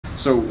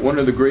So one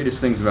of the greatest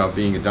things about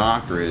being a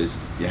doctor is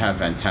you have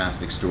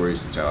fantastic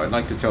stories to tell. I'd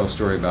like to tell a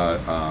story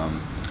about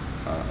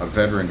a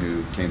veteran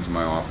who came to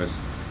my office.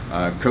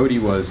 Cody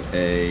was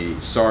a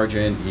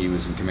sergeant. He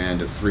was in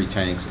command of 3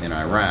 tanks in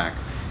Iraq,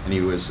 and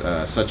he was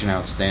such an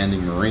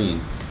outstanding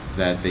Marine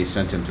that they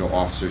sent him to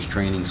officers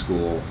training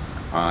school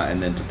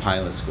and then to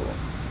pilot school.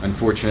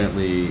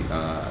 Unfortunately,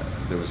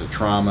 there was a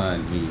trauma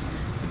and he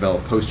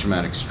developed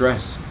post-traumatic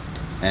stress,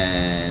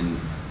 and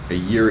a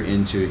year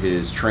into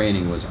his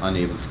training was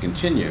unable to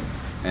continue,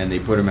 and they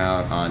put him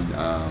out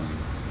on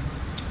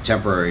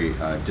temporary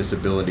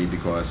disability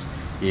because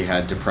he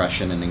had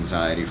depression and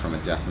anxiety from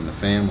a death in the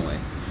family.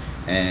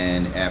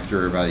 And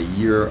after about a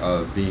year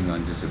of being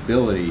on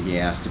disability, he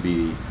asked to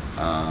be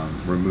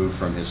removed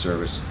from his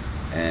service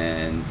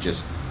and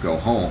just go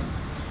home.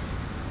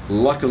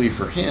 Luckily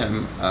for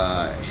him,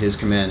 his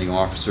commanding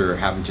officer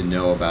happened to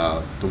know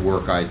about the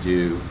work I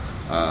do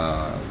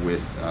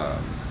with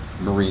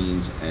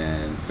Marines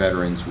and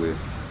veterans with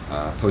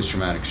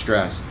post-traumatic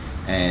stress,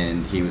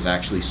 and he was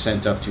actually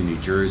sent up to New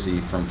Jersey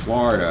from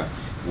Florida,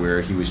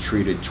 where he was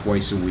treated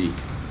twice a week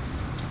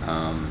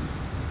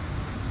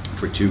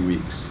for 2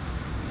 weeks.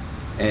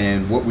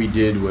 And what we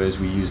did was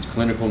we used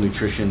clinical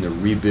nutrition to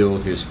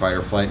rebuild his fight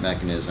or flight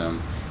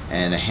mechanism,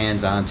 and a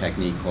hands-on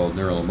technique called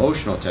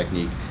neural-emotional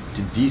technique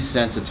to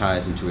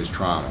desensitize him to his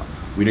trauma.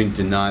 We didn't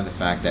deny the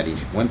fact that he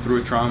went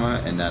through a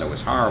trauma and that it was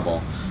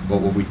horrible,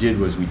 but what we did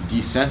was we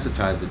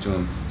desensitized it to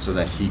him so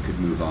that he could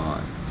move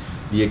on.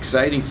 The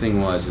exciting thing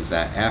was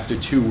that after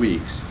 2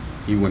 weeks,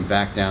 he went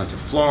back down to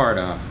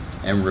Florida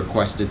and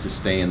requested to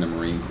stay in the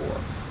Marine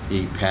Corps.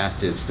 He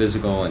passed his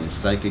physical and his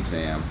psych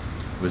exam,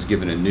 was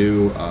given a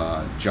new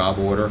job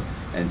order,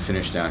 and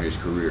finished out his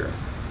career.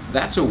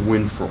 That's a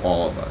win for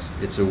all of us.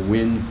 It's a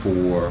win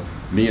for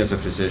me as a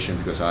physician,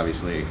 because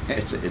obviously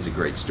it's a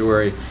great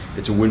story.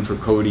 It's a win for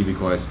Cody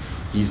because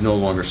he's no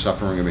longer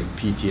suffering with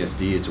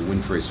PTSD. It's a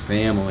win for his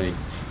family.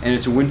 And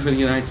it's a win for the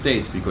United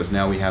States because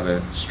now we have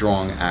a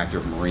strong,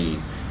 active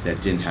Marine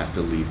that didn't have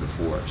to leave the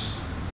force.